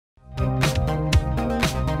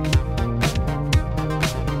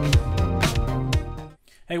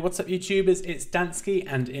Hey, what's up YouTubers? It's Dansky,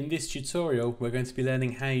 and in this tutorial we're going to be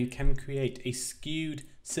learning how you can create a skewed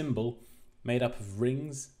symbol made up of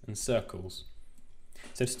rings and circles.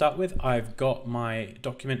 So to start with, I've got my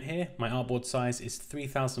document here. My artboard size is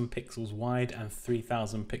 3000 pixels wide and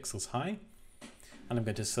 3000 pixels high. And I'm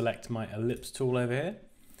going to select my ellipse tool over here.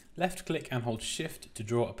 Left click and hold shift to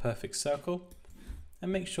draw a perfect circle.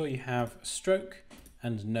 And make sure you have stroke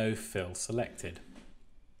and no fill selected.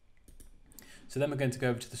 So then we're going to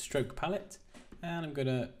go over to the stroke palette, and I'm going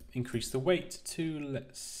to increase the weight to,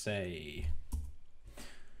 let's say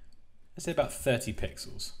about 30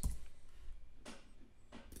 pixels.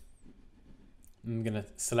 I'm going to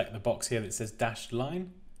select the box here that says dashed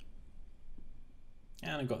line,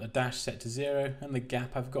 and I've got the dash set to 0 and the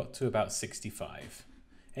gap I've got to about 65.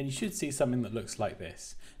 And you should see something that looks like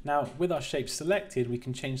this. Now with our shape selected, we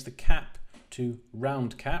can change the cap to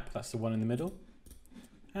round cap, that's the one in the middle,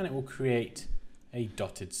 and it will create a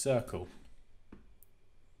dotted circle.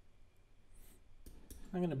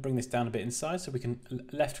 I'm going to bring this down a bit in size so we can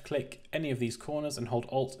left click any of these corners and hold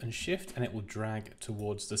Alt and Shift, and it will drag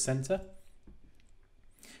towards the center.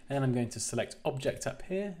 And then I'm going to select Object up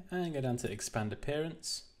here and go down to Expand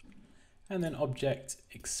Appearance, and then Object,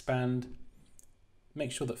 Expand,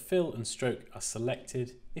 make sure that Fill and Stroke are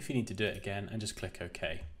selected. If you need to do it again, and just click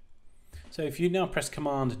OK. So if you now press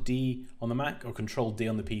Command D on the Mac or Control D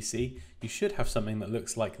on the PC, you should have something that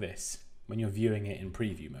looks like this when you're viewing it in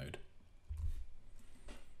preview mode.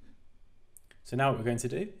 So now what we're going to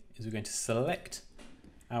do is we're going to select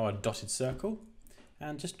our dotted circle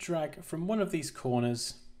and just drag from one of these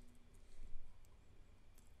corners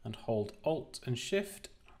and hold Alt and Shift.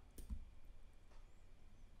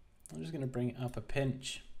 I'm just going to bring it up a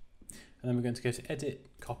pinch, and then we're going to go to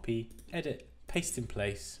Edit, Copy, Edit, Paste in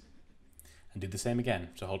Place, and do the same again.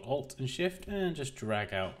 So hold Alt and Shift and just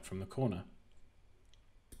drag out from the corner.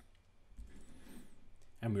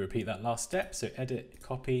 And we repeat that last step. So Edit,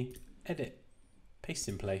 Copy, Edit, Paste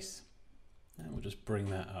in Place. And we'll just bring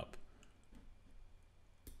that up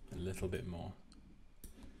a little bit more.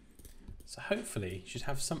 So hopefully you should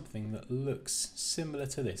have something that looks similar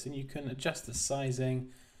to this. And you can adjust the sizing,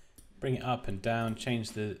 bring it up and down,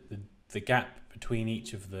 change the gap between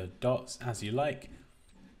each of the dots as you like.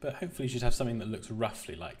 But hopefully you should have something that looks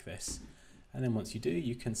roughly like this. And then once you do,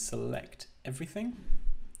 you can select everything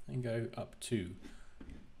and go up to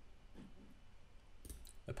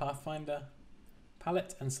the Pathfinder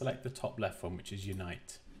palette and select the top left one, which is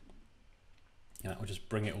Unite. And that will just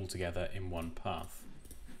bring it all together in one path.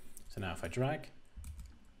 So now if I drag,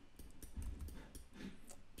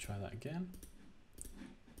 try that again.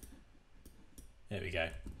 There we go.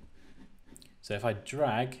 So if I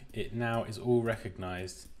drag, it now is all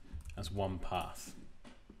recognized as one path.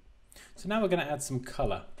 So now we're going to add some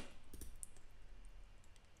color.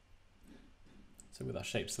 So with our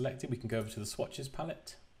shape selected, we can go over to the swatches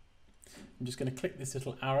palette. I'm just going to click this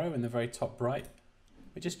little arrow in the very top right.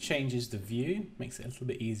 It just changes the view, makes it a little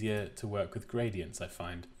bit easier to work with gradients, I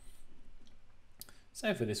find.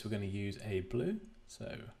 So for this, we're going to use a blue. So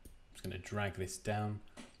I'm just going to drag this down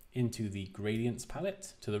into the gradients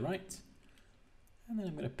palette to the right. And then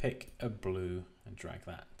I'm going to pick a blue and drag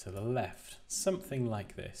that to the left, something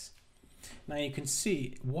like this. Now you can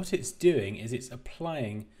see what it's doing is it's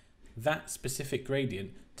applying that specific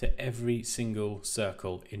gradient to every single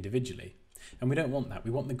circle individually. And we don't want that.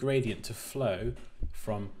 We want the gradient to flow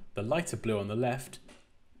from the lighter blue on the left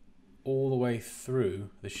all the way through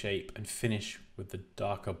the shape and finish with the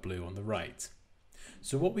darker blue on the right.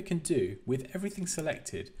 So what we can do with everything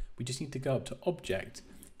selected, we just need to go up to Object,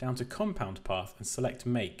 down to Compound Path and select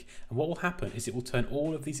Make. And what will happen is it will turn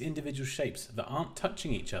all of these individual shapes that aren't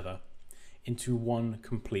touching each other into one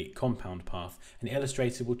complete compound path. And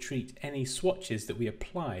Illustrator will treat any swatches that we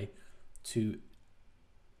apply to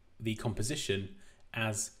the composition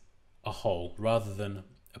as a whole, rather than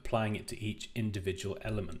applying it to each individual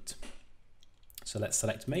element. So let's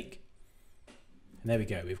select Make. And there we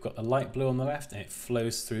go. We've got the light blue on the left and it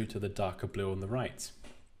flows through to the darker blue on the right.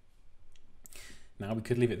 Now we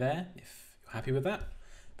could leave it there if you're happy with that.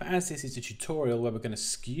 But as this is a tutorial where we're going to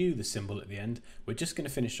skew the symbol at the end, we're just going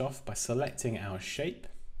to finish off by selecting our shape,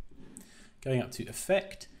 going up to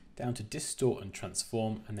Effect, down to Distort and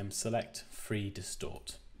Transform, and then select Free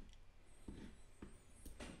Distort.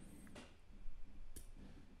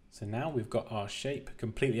 So now we've got our shape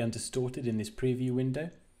completely undistorted in this preview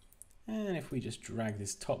window. And if we just drag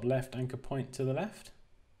this top left anchor point to the left,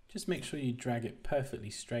 just make sure you drag it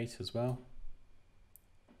perfectly straight as well.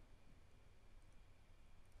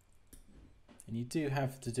 And you do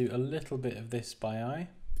have to do a little bit of this by eye.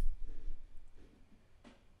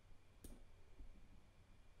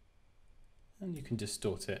 and you can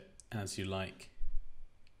distort it as you like.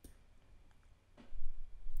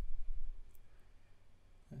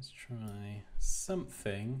 Let's try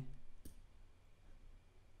something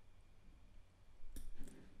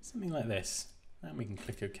like this, and we can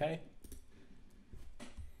click OK.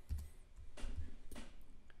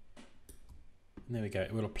 And there we go,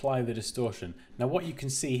 it will apply the distortion. Now what you can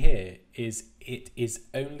see here is it is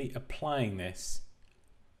only applying this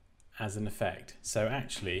as an effect. So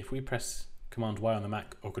actually, if we press Command Y on the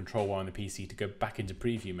Mac or Control Y on the PC to go back into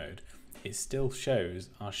preview mode, it still shows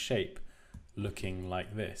our shape looking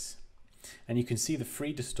like this. And you can see the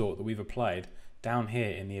free distort that we've applied down here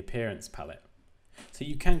in the appearance palette. So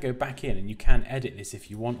you can go back in and you can edit this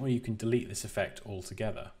if you want, or you can delete this effect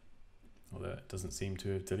altogether. Although it doesn't seem to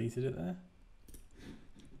have deleted it there.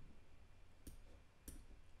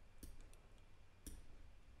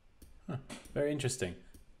 Huh, very interesting.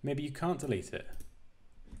 Maybe you can't delete it.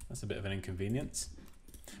 That's a bit of an inconvenience.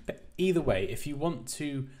 But either way, if you want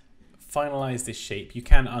to finalize this shape, you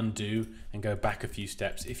can undo and go back a few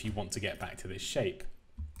steps if you want to get back to this shape.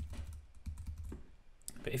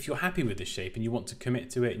 But if you're happy with this shape and you want to commit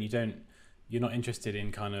to it and you're not interested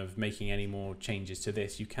in kind of making any more changes to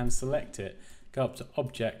this, you can select it, go up to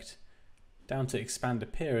Object, down to Expand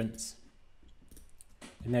Appearance,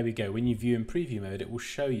 and there we go. When you view in preview mode, it will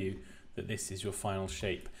show you that this is your final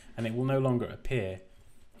shape, and it will no longer appear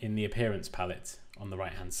in the appearance palette on the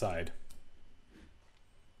right hand side.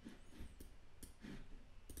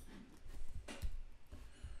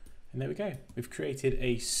 And there we go. We've created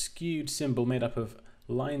a skewed symbol made up of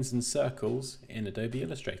lines and circles in Adobe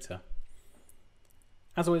Illustrator.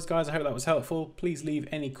 As always guys, I hope that was helpful. Please leave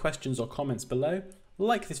any questions or comments below.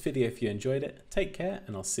 Like this video if you enjoyed it. Take care,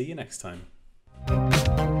 and I'll see you next time.